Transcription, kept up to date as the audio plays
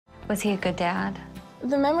Was he a good dad?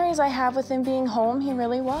 The memories I have with him being home, he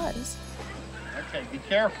really was. Okay, be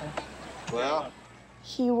careful. Well,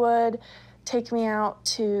 He would take me out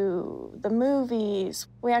to the movies.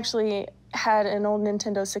 We actually had an old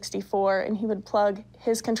Nintendo 64, and he would plug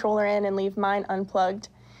his controller in and leave mine unplugged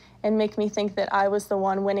and make me think that I was the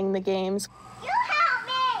one winning the games. You help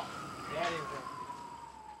me!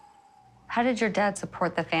 How did your dad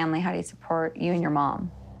support the family? How did he support you and your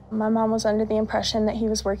mom? My mom was under the impression that he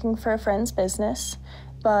was working for a friend's business,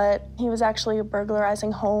 but he was actually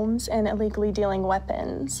burglarizing homes and illegally dealing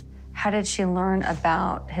weapons. How did she learn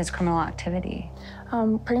about his criminal activity?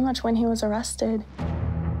 Pretty much when he was arrested.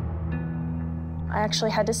 I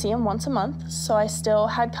actually had to see him once a month, so I still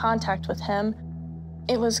had contact with him.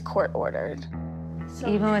 It was court-ordered.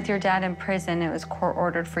 Even with your dad in prison, it was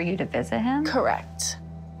court-ordered for you to visit him? Correct.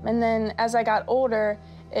 And then as I got older,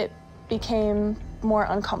 it became more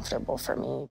uncomfortable for me.